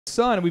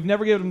son. We've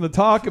never given him the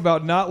talk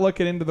about not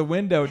looking into the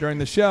window during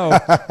the show.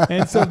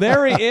 And so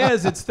there he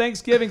is. It's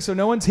Thanksgiving, so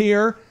no one's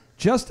here,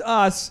 just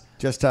us.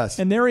 Just us.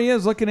 And there he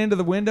is looking into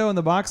the window in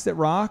the box that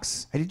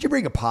rocks. Hey, did you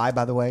bring a pie,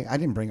 by the way? I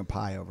didn't bring a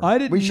pie over. I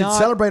did We should not.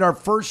 celebrate our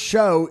first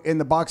show in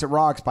the box that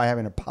rocks by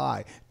having a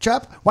pie.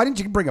 Chup, why didn't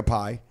you bring a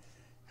pie?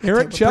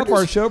 Eric Chup,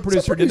 our show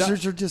producer, some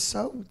producers are just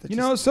so...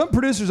 some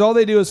producers, all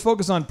they do is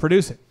focus on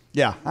producing.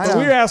 Yeah, I But know.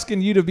 we're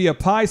asking you to be a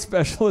pie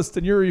specialist,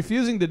 and you're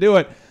refusing to do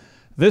it.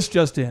 This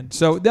just in.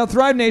 So now,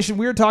 Thrive Nation,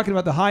 we are talking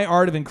about the high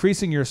art of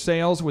increasing your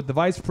sales with the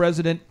Vice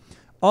President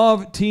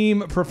of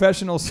Team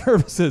Professional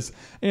Services,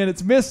 and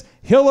it's Miss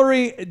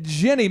Hillary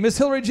Jenny. Miss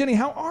Hillary Jenny,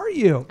 how are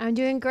you? I'm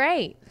doing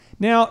great.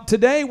 Now,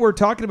 today we're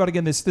talking about,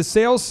 again, the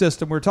sales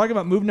system. We're talking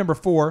about move number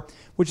 4,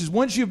 which is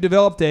once you've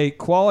developed a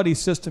quality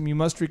system, you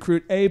must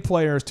recruit A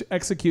players to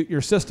execute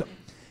your system.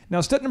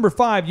 Now, step number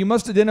 5, you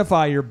must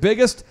identify your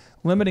biggest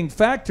limiting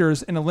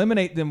factors and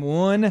eliminate them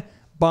one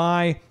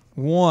by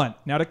one.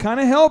 Now, to kind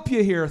of help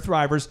you here,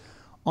 Thrivers,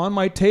 on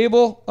my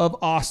table of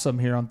awesome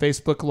here on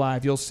Facebook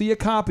Live, you'll see a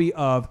copy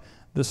of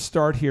the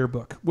Start Here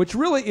book, which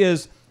really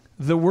is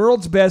the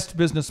world's best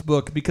business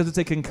book because it's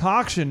a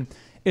concoction.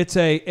 It's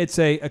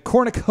a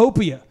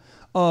cornucopia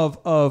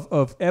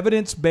of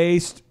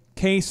evidence-based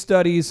case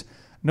studies,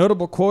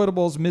 notable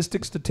quotables,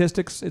 mystic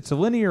statistics. It's a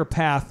linear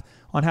path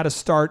on how to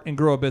start and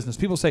grow a business.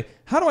 People say,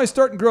 how do I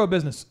start and grow a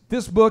business?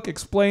 This book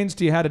explains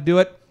to you how to do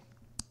it.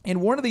 And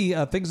one of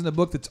the things in the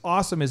book that's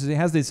awesome is it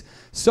has these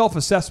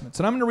self-assessments.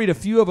 And I'm going to read a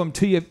few of them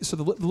to you, so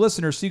the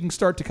listeners, so you can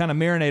start to kind of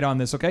marinate on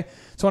this, okay?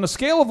 So on a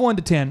scale of 1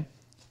 to 10,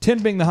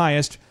 10 being the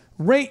highest,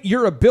 rate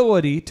your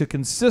ability to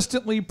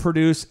consistently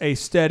produce a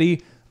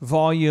steady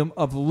volume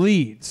of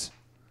leads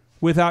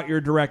without your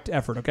direct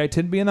effort, okay?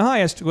 10 being the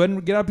highest. Go ahead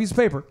and get out a piece of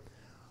paper.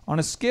 On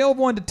a scale of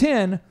 1 to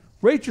 10,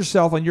 rate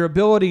yourself on your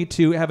ability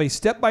to have a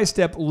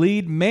step-by-step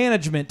lead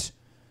management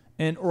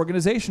and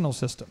organizational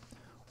system.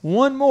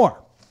 One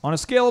more. On a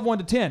scale of 1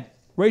 to 10,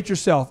 rate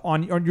yourself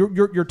on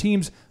your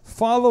team's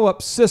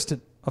follow-up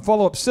system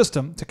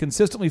to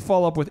consistently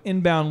follow up with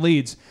inbound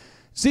leads.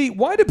 See,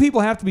 why do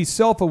people have to be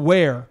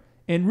self-aware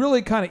and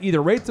really kind of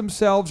either rate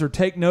themselves or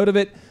take note of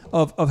it,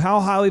 of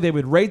how highly they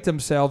would rate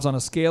themselves on a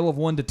scale of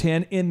 1 to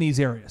 10 in these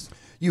areas?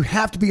 You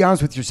have to be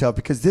honest with yourself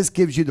because this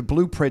gives you the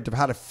blueprint of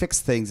how to fix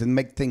things and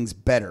make things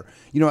better.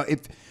 You know, if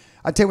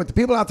I tell you what, the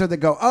people out there that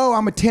go, "Oh,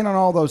 I'm a 10 on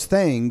all those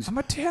things," I'm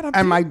a 10,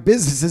 and my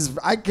business is,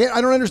 I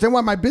don't understand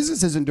why my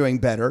business isn't doing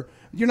better.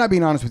 You're not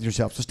being honest with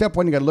yourself. So step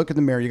 1, you got to look in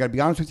the mirror. You got to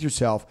be honest with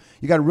yourself.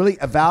 You got to really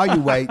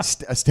evaluate.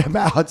 Step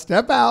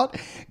out.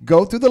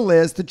 Go through the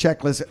list, the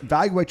checklist.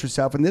 Evaluate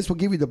yourself, and this will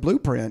give you the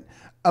blueprint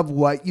of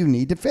what you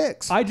need to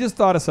fix. I just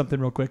thought of something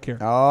real quick here.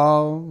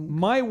 Oh,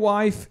 My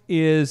wife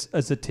is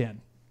a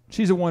 10.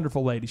 She's a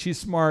wonderful lady. She's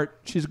smart.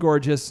 She's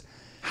gorgeous.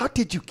 how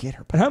did you get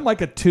her? But I'm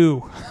like a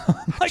 2.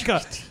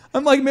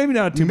 I'm like maybe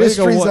not a 2.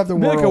 Mysteries maybe like of the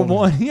maybe like a world.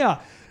 1. Yeah.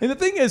 And the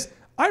thing is,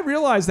 I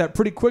realized that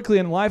pretty quickly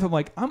in life. I'm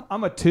like,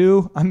 I'm a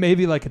 2. I'm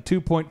maybe like a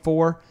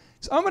 2.4.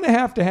 So I'm going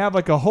to have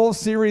like a whole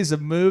series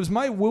of moves.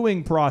 My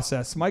wooing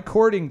process, my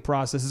courting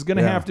process is going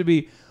to have to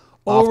be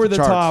Off over the the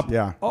charts. top,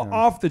 Yeah.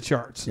 off the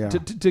charts Yeah.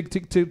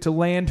 to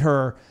land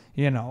her,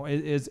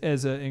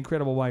 as an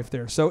incredible wife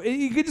there. So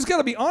you just got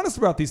to be honest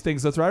about these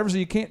things, though, Thrivers, or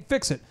you can't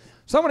fix it.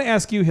 So I'm going to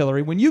ask you,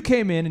 Hillary, when you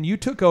came in and you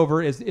took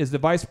over as the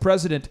vice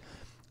president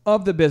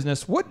of the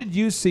business, what did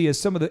you see as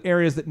some of the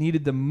areas that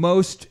needed the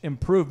most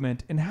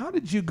improvement, and how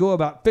did you go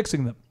about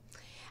fixing them?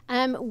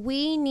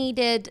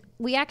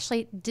 We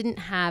actually didn't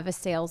have a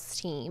sales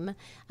team.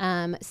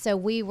 So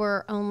we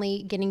were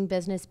only getting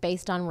business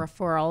based on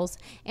referrals,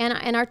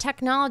 and our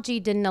technology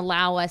didn't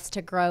allow us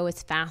to grow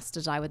as fast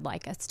as I would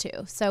like us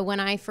to. So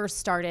when I first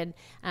started,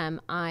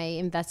 I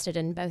invested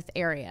in both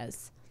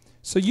areas.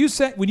 So you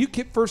said when you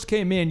first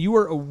came in, you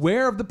were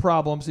aware of the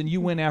problems and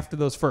you went after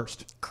those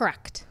first.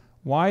 Correct.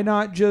 Why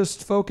not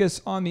just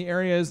focus on the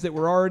areas that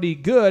were already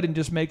good and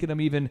just making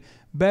them even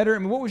better? I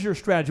mean, what was your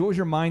strategy? What was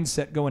your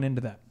mindset going into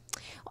that?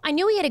 I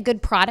knew we had a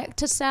good product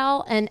to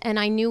sell, and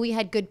I knew we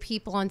had good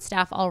people on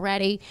staff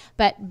already,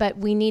 but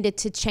we needed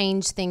to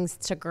change things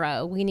to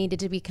grow. We needed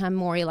to become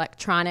more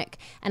electronic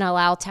and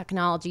allow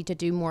technology to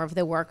do more of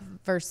the work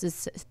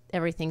versus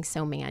everything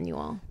so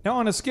manual. Now,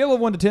 on a scale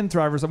of 1 to 10,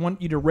 Thrivers, I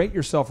want you to rate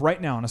yourself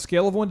right now on a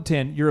scale of 1 to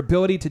 10, your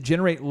ability to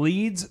generate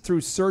leads through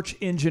search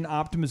engine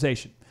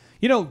optimization.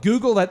 You know,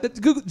 Google,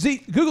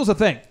 Google's a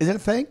thing. Is it a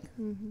thing?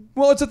 Mm-hmm.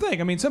 Well, it's a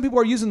thing. I mean, some people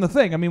are using the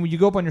thing. I mean, when you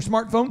go up on your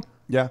smartphone,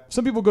 Yeah.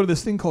 some people go to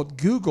this thing called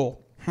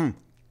Google.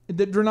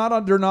 They're not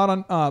on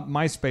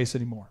MySpace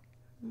anymore.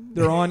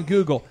 They're on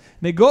Google.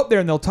 And they go up there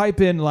and they'll type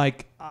in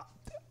like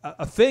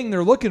a thing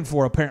they're looking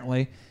for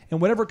apparently,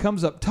 and whatever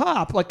comes up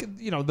top, like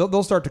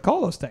they'll start to call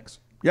those things.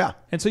 Yeah.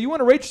 And so you want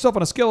to rate yourself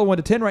on a scale of 1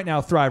 to 10 right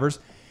now, Thrivers,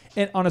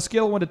 and on a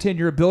scale of 1 to 10,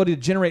 your ability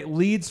to generate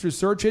leads through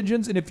search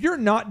engines. And if you're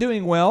not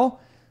doing well,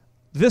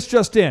 this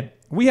just in.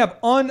 We have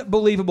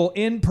unbelievable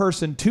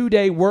in-person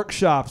 2-day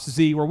workshops,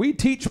 where we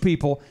teach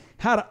people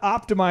how to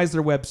optimize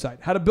their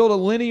website, how to build a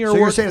linear workflow. So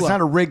you're saying it's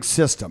not a rigged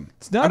system?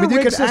 It's not a rigged you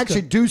could system.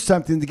 actually do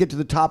something to get to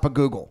the top of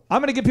Google.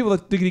 I'm going to give people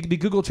the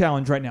Google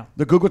challenge right now.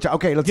 The Google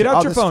challenge. Okay, let's Get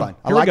out your this is phone. fun.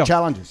 I Here we like go.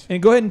 challenges.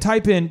 And go ahead and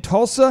type in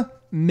Tulsa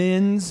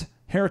Men's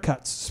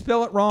Haircuts.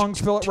 Spell it wrong,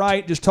 spell it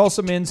right. Just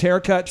Tulsa Men's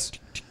Haircuts.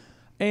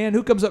 And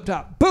who comes up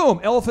top?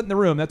 Boom, elephant in the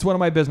room. That's one of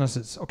my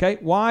businesses. Okay,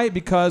 why?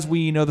 Because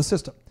we know the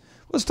system.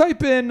 Let's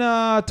type in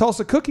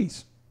Tulsa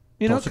Cookies.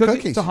 You know, Tulsa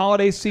cookies. It's a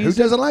holiday season. Who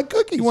doesn't like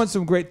cookies? You want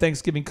some great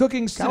Thanksgiving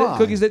cookies? Come on.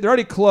 Cookies. They're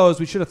already closed.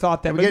 We should have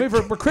thought that. Can But we maybe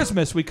get- for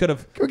Christmas, we could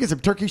have. Can we get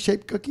some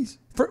turkey-shaped cookies?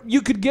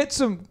 You could get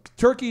some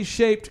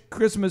turkey-shaped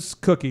Christmas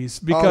cookies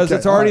because Okay,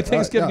 it's already all right,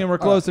 Thanksgiving yeah, and we're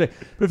closed today.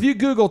 But if you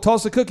Google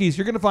Tulsa cookies,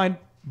 you're going to find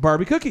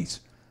Barbie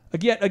cookies.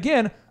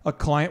 Again, a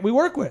client we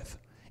work with.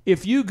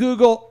 If you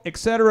Google, et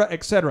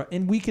cetera,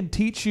 and we can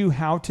teach you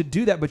how to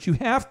do that, but you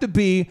have to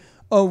be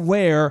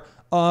aware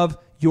of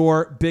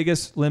your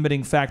biggest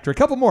limiting factor. A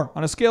couple more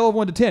on a scale of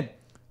 1 to 10.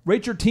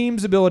 Rate your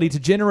team's ability to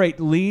generate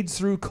leads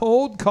through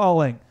cold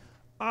calling.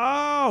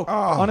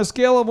 On a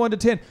scale of 1 to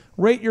 10,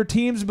 rate your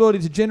team's ability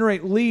to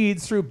generate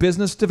leads through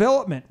business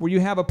development, where you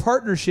have a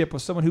partnership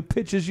with someone who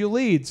pitches you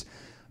leads.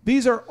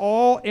 These are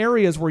all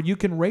areas where you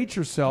can rate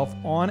yourself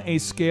on a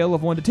scale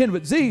of 1 to 10.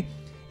 But Z,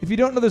 if you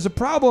don't know there's a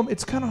problem,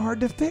 it's kind of hard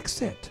to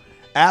fix it.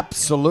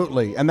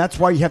 Absolutely. And that's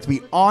why you have to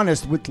be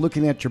honest with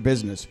looking at your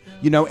business.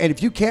 You know, and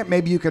if you can't,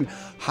 maybe you can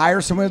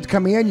hire someone to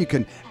come in. You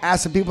can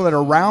ask some people that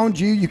are around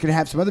you. You can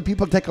have some other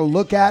people take a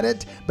look at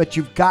it. But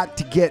you've got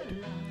to figure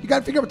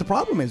out what the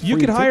problem is. You before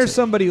could fix hire it.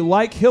 somebody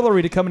like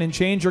Hillary to come in and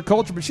change your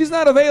culture, but she's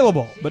not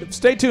available. But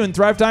stay tuned.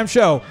 Thrive Time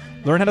Show.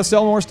 Learn how to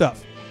sell more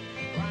stuff.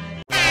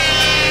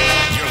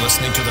 You're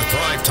listening to the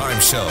Thrive Time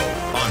Show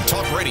on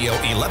Talk Radio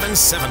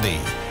 1170.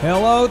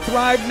 Hello,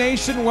 Thrive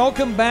Nation.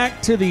 Welcome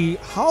back to the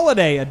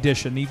holiday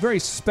edition, the very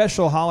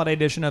special holiday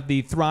edition of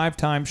the Thrive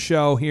Time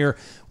Show here,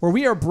 where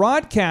we are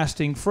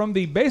broadcasting from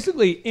the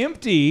basically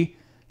empty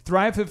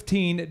Thrive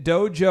 15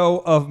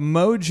 Dojo of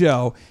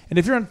Mojo. And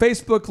if you're on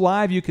Facebook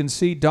Live, you can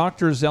see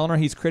Dr. Zellner.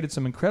 He's created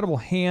some incredible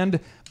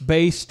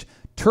hand-based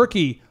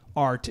turkey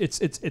art.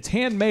 It's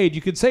handmade.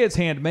 You could say it's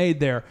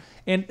handmade there.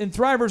 And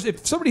Thrivers,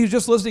 if somebody who's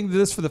just listening to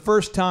this for the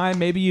first time,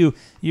 maybe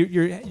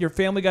your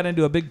family got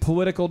into a big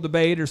political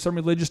debate or some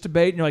religious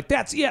debate, and you're like,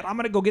 that's it, I'm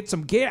going to go get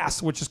some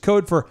gas, which is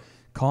code for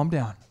calm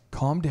down.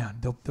 Calm down.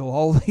 They'll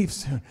all leave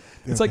soon.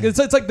 It's like the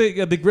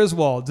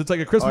Griswolds. It's like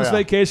a Christmas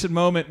vacation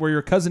moment where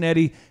your cousin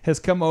Eddie has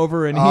come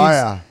over and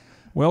he's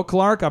well,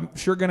 Clark, I'm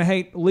sure going to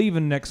hate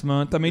leaving next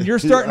month. I mean, you're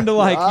starting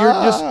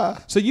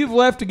to so you've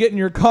left to get in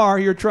your car.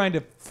 You're trying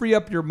to free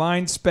up your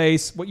mind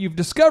space. What you've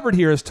discovered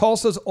here is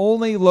Tulsa's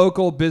only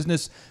local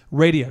business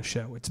radio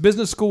show. It's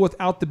business school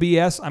without the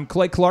BS. I'm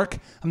Clay Clark.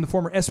 I'm the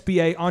former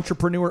SBA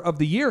Entrepreneur of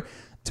the Year.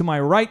 To my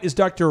right is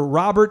Dr.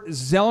 Robert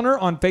Zellner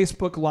on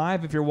Facebook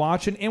Live if you're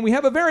watching. And we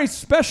have a very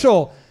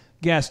special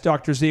guest,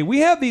 Dr. Z. We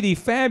have the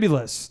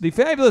fabulous,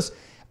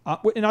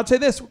 and I'll say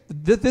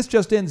this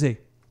just in, Z.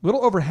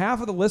 Little over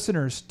half of the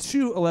listeners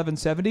to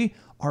 1170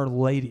 are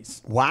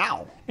ladies.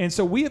 Wow. And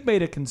so we have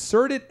made a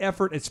concerted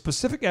effort, a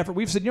specific effort.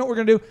 We've said, you know what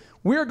we're going to do?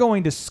 We're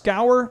going to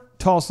scour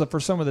Tulsa for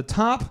some of the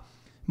top,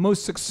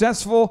 most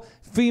successful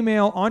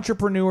female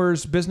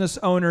entrepreneurs, business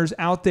owners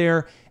out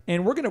there,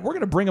 and we're gonna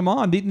bring them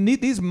on.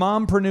 These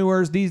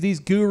mompreneurs, these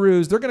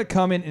gurus, they're going to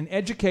come in and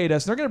educate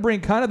us. They're going to bring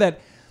kind of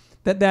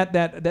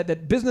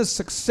that business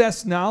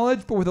success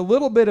knowledge, but with a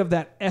little bit of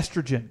that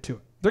estrogen to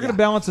it. They're going to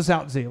balance us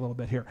out, Z, a little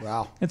bit here.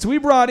 Wow. And so we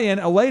brought in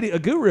a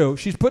guru.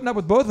 She's putting up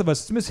with both of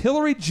us. It's Miss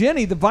Hillary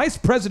Jenny, the Vice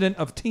President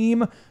of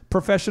Team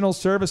Professional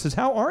Services.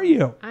 How are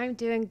you? I'm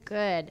doing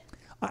good.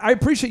 I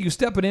appreciate you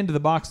stepping into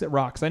the box that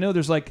rocks. I know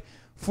there's like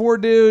 4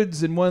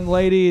 dudes and 1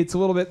 lady. It's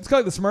kind of like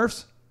the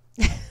Smurfs.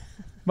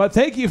 But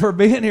thank you for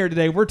being here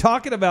today. We're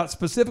talking about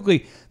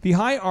specifically the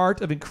high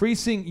art of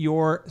increasing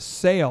your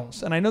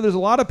sales. And I know there's a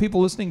lot of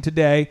people listening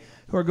today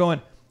who are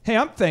going, hey,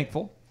 I'm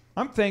thankful.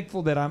 I'm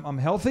thankful that I'm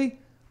healthy.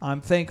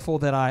 I'm thankful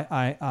that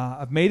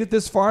I've made it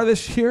this far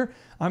this year.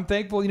 I'm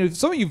thankful. You know,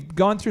 some of you have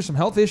gone through some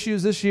health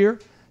issues this year.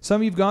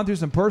 Some of you have gone through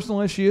some personal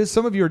issues.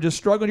 Some of you are just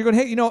struggling. You're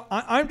going, hey, you know,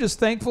 I'm just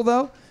thankful,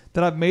 though,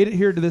 that I've made it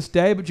here to this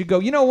day. But you go,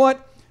 you know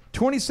what?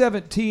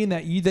 2017,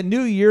 the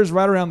new year's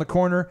right around the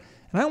corner,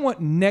 and I want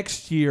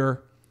next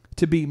year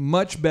to be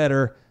much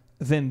better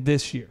than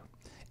this year.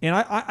 And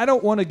I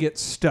don't want to get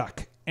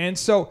stuck. And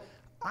so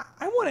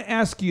I want to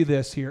ask you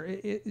this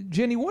here.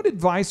 Jenny, what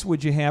advice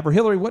would you have, or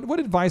Hillary, what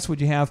advice would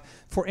you have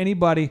for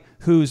anybody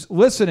who's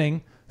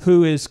listening,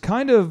 who is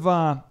kind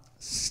of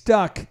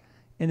stuck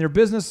in their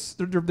business?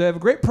 They have a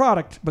great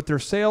product, but their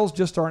sales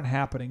just aren't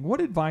happening.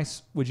 What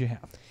advice would you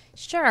have?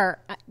 Sure.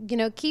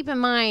 Keep in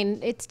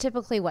mind, it's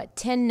typically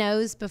 10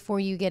 no's before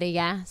you get a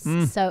yes.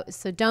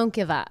 So don't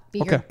give up.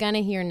 You're going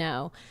to hear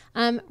no.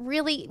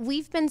 Really,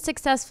 we've been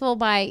successful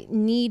by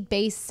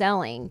need-based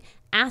selling.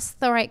 Ask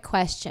the right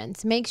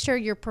questions. Make sure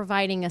you're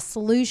providing a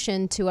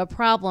solution to a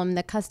problem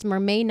the customer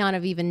may not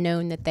have even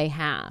known that they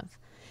have.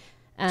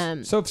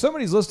 So if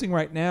somebody's listening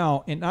right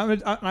now, and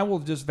I will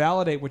just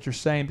validate what you're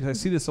saying because I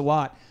see this a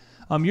lot.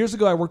 Years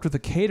ago, I worked with a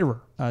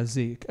caterer,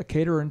 Z, a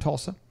caterer in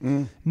Tulsa.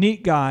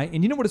 Neat guy.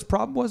 And you know what his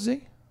problem was,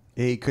 Z?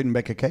 He couldn't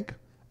bake a cake?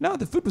 No,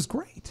 the food was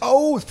great.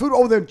 Oh, food.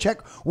 Oh, then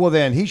check. Well,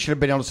 then he should have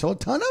been able to sell a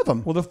ton of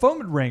them. Well, the phone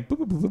would ring. Boop,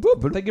 boop, boop,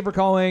 boop, boop. Thank you for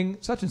calling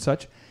such and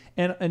such.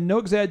 And no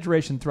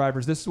exaggeration,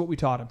 Thrivers, this is what we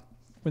taught him.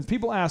 When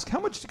people ask, how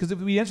much, because if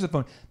we answer the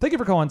phone, thank you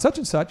for calling such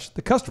and such,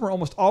 the customer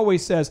almost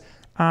always says,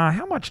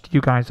 how much do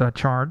you guys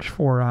charge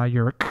for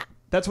your...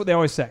 That's what they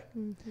always say.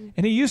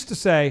 And he used to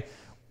say,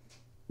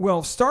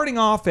 well, starting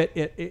off at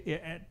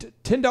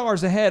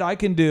 $10 a head, I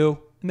can do,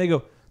 and they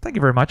go, thank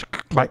you very much.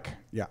 Click.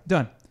 Yeah.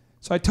 Done.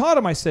 So I taught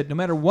him, I said, no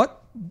matter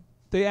what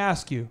they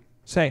ask you,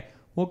 say,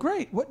 well,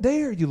 great, what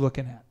day are you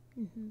looking at?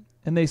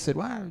 And they said,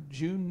 wow,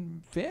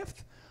 June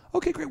 5th?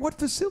 Okay, great. What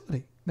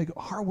facility? They go,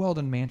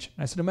 Harweldon Mansion.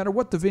 I said, no matter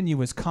what the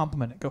venue is,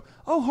 compliment it. Go,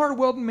 oh,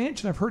 Harweldon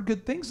Mansion. I've heard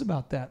good things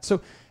about that.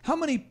 So how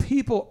many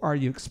people are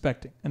you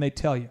expecting? And they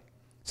tell you.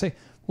 Say,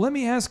 let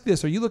me ask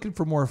this. Are you looking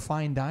for more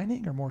fine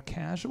dining or more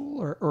casual?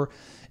 Or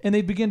and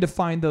they begin to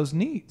find those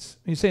needs.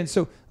 And you're saying,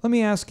 so let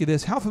me ask you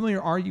this. How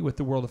familiar are you with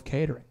the world of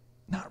catering?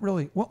 Not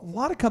really. Well, a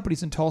lot of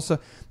companies in Tulsa,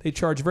 they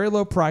charge very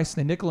low price.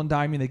 They nickel and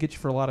dime you. They get you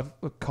for a lot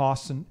of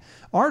costs. And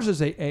ours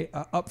is a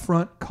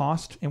upfront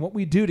cost. And what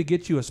we do to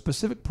get you a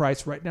specific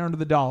price right down to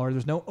the dollar,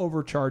 there's no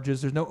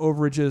overcharges, there's no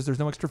overages, there's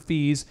no extra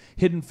fees,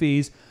 hidden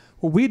fees.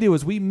 What we do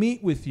is we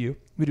meet with you.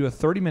 We do a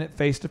 30-minute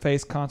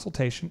face-to-face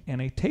consultation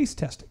and a taste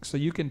testing. So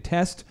you can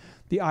test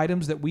the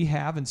items that we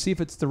have and see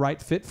if it's the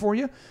right fit for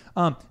you.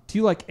 Do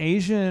you like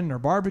Asian or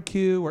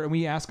barbecue? Or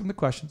we ask them the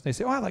questions. They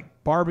say, oh, I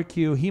like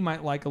barbecue. He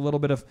might like a little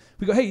bit of...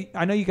 We go, hey,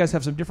 I know you guys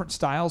have some different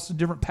styles, some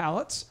different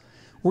palates.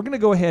 We're going to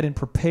go ahead and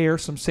prepare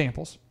some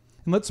samples.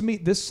 And let's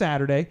meet this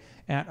Saturday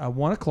at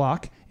 1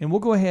 o'clock, and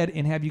we'll go ahead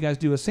and have you guys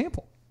do a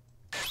sample.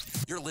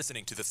 You're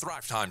listening to the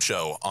Thrive Time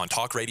Show on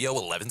Talk Radio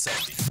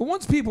 1170. But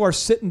once people are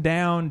sitting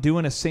down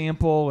doing a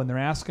sample and they're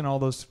asking all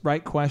those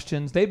right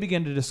questions, they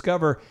begin to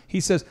discover, he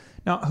says,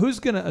 now, who's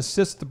going to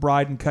assist the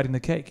bride in cutting the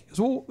cake? He says,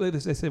 well, they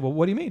say, well,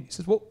 what do you mean? He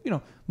says, well, you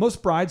know,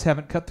 most brides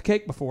haven't cut the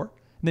cake before.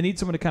 And they need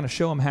someone to kind of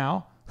show them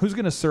how. Who's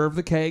going to serve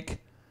the cake?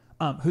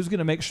 Who's going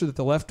to make sure that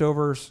the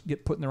leftovers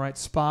get put in the right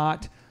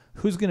spot?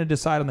 Who's going to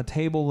decide on the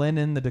table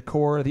linen, the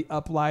decor, the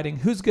uplighting?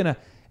 Who's going to...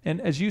 And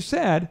as you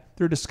said,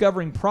 they're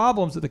discovering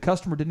problems that the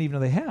customer didn't even know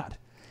they had.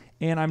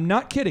 And I'm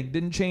not kidding.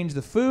 Didn't change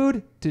the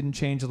food, didn't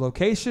change the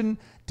location,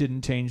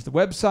 didn't change the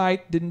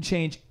website, didn't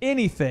change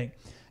anything.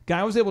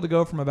 Guy was able to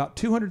go from about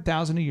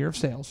 $200,000 a year of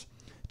sales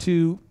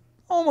to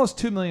almost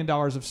 $2 million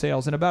of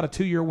sales in about a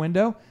 2-year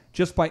window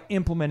just by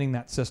implementing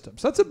that system.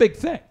 So that's a big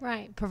thing.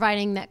 Right.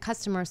 Providing that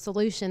customer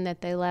solution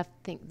that they left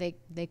think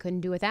they couldn't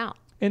do without.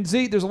 And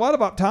Z, there's a lot of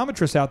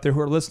optometrists out there who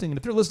are listening. And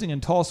if they're listening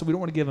in Tulsa, we don't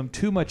want to give them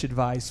too much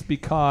advice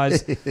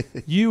because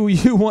you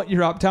want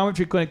your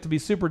optometry clinic to be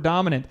super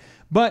dominant.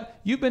 But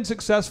you've been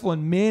successful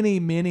in many,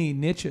 many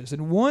niches.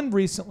 And one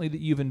recently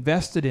that you've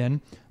invested in,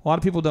 a lot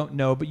of people don't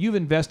know, but you've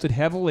invested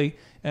heavily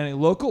in a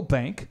local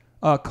bank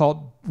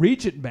called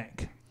Regent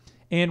Bank.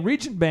 And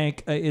Regent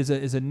Bank is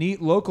a neat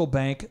local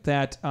bank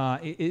that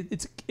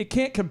it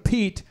can't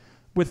compete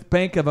with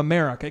Bank of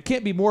America. It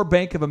can't be more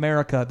Bank of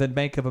America than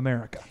Bank of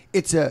America.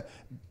 It's a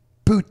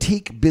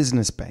boutique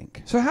business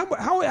bank. So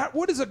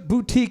what is a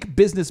boutique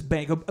business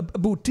bank? A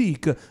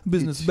boutique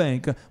business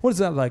bank. What is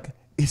that like?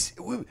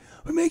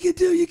 We make a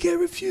deal you can't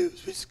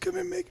refuse. We just come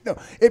and make no.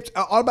 It's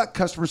all about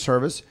customer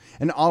service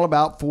and all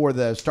about for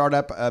the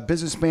startup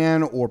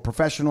businessman or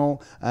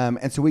professional.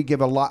 And so we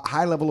give a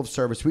high level of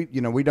service.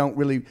 We don't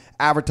really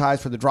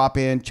advertise for the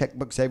drop-in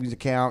checkbook savings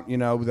account.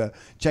 The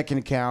checking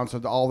accounts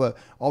or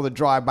all the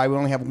drive-by. We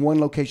only have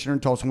one location in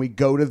Tulsa, and we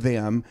go to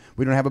them.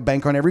 We don't have a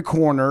bank on every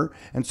corner,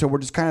 and so we're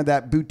just kind of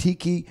that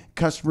boutique-y,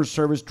 customer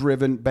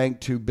service-driven bank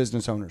to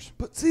business owners.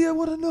 But see, I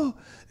want to know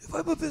if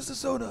I'm a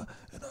business owner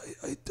and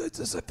I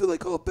feel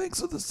like all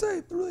banks are the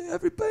same. Really,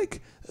 every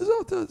bank is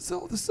all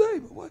the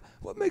same.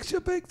 What makes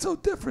your bank so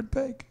different,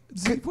 bank?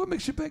 What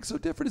makes your bank so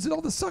different? Is it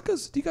all the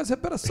suckers? Do you guys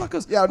have better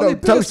suckers? Yeah, no,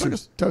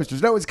 toasters.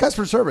 No, it's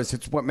customer service.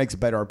 It's what makes it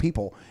better. Our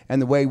people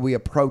and the way we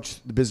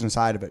approach the business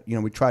side of it.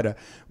 We try to,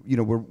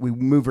 we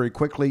move very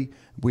quickly.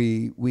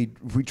 We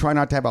try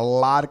not to have a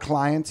lot of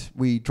clients.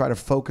 We try to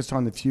focus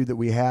on the few that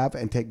we have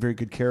and take very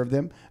good care of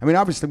them. I mean,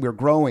 obviously we're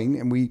growing,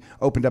 and we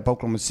opened up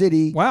Oklahoma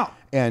City. Wow.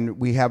 And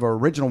we have our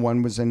original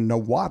one was in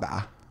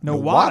Nowata.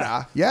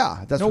 Nowata?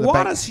 Yeah. That's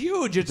Nowata's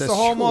huge. It's the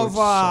home of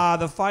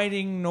the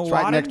fighting Nowatans. It's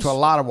right next to a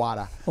lot of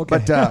water. Okay.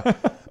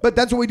 But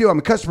that's what we do. I'm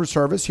a customer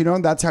service,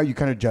 and that's how you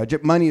kind of judge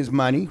it. Money is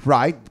money,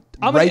 right?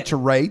 Rates are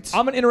rates.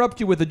 I'm going to interrupt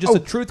you with a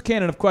truth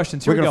cannon of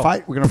questions. Here we're going to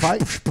fight. We're going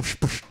to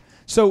fight.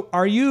 So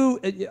are you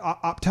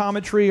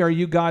optometry? Are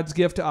you God's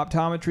gift to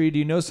optometry? Do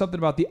you know something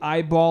about the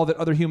eyeball that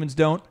other humans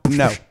don't?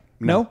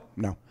 No.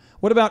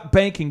 What about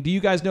banking? Do you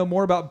guys know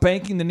more about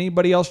banking than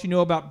anybody else you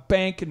know about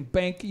bank,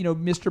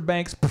 Mr.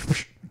 Banks?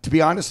 To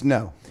be honest,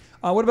 no.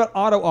 What about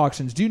auto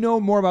auctions? Do you know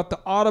more about the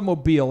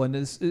automobile and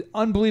this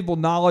unbelievable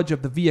knowledge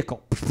of the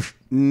vehicle?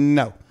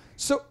 No.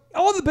 So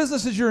all the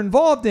businesses you're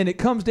involved in, it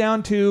comes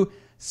down to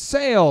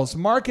sales,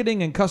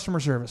 marketing, and customer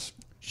service.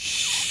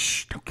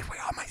 Shh, don't give away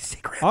all my secrets.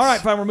 secrets. All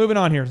right, fine. We're moving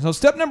on here. So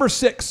step number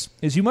 6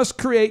 is you must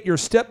create your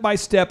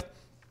step-by-step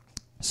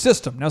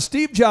system. Now,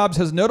 Steve Jobs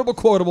has a notable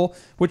quotable,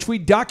 which we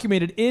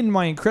documented in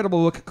my incredible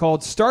book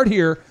called Start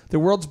Here, the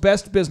World's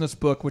Best Business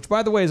Book, which,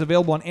 by the way, is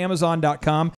available on Amazon.com.